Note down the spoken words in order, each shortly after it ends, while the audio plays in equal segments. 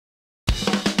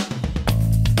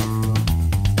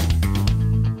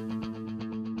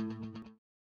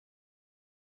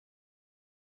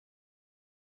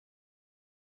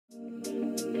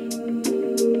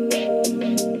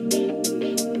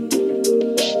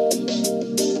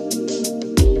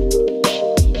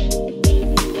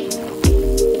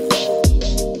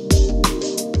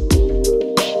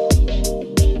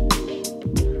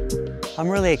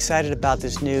really excited about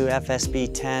this new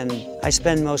FSB 10. I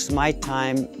spend most of my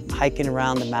time hiking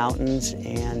around the mountains,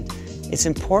 and it's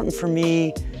important for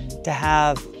me to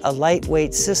have a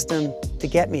lightweight system to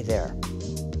get me there.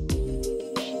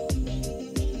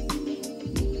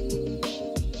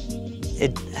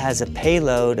 It has a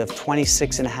payload of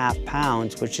 26.5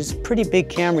 pounds, which is a pretty big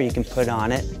camera you can put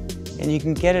on it. And you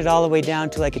can get it all the way down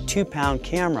to like a 2-pound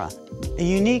camera. A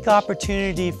unique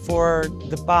opportunity for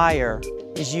the buyer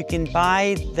is you can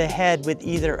buy the head with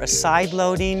either a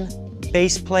side-loading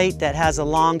base plate that has a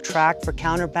long track for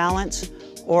counterbalance,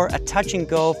 or a touch and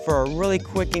go for a really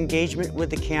quick engagement with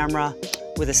the camera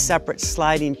with a separate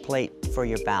sliding plate for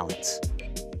your balance.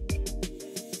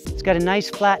 It's got a nice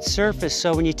flat surface,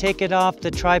 so when you take it off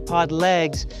the tripod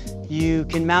legs, you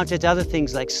can mount it to other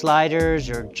things like sliders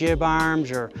or jib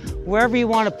arms or wherever you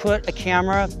want to put a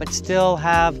camera, but still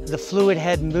have the fluid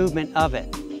head movement of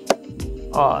it.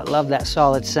 Oh, I love that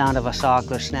solid sound of a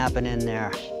Sachtler snapping in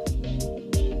there.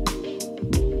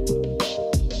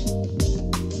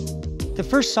 The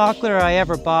first Sachtler I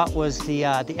ever bought was the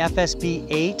FSB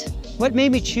 8. What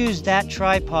made me choose that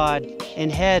tripod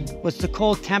and head was the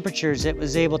cold temperatures it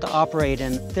was able to operate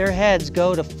in. Their heads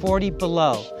go to 40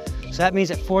 below. So that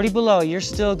means at 40 below, you're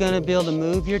still going to be able to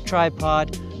move your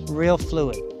tripod real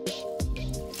fluid.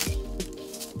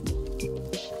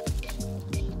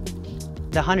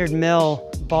 The 100 mil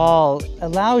ball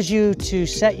allows you to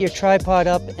set your tripod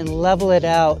up and level it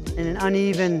out in an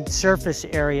uneven surface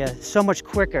area so much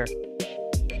quicker.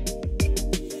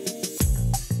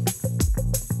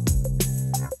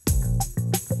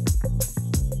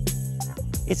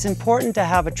 It's important to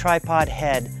have a tripod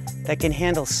head that can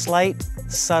handle slight,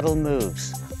 subtle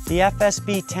moves. The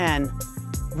FSB 10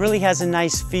 really has a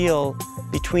nice feel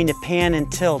between the pan and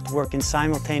tilt working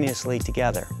simultaneously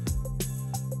together.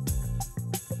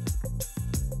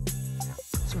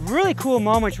 Some really cool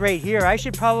moments right here. I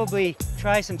should probably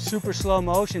try some super slow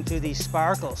motion through these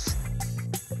sparkles.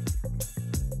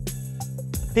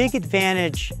 Big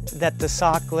advantage that the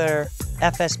Sachtler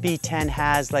FSB 10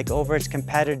 has, like over its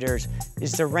competitors,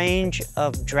 is the range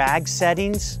of drag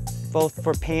settings, both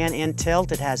for pan and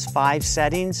tilt. It has 5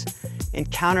 settings, and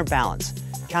counterbalance.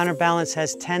 Counterbalance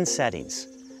has 10 settings.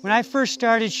 When I first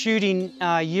started shooting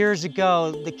years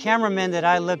ago, the cameramen that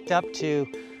I looked up to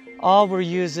all were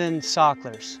using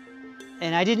Sachtlers.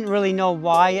 And I didn't really know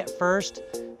why at first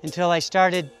until I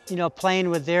started, playing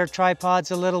with their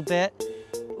tripods a little bit.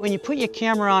 When you put your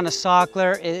camera on a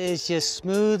Sachtler, it is just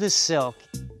smooth as silk.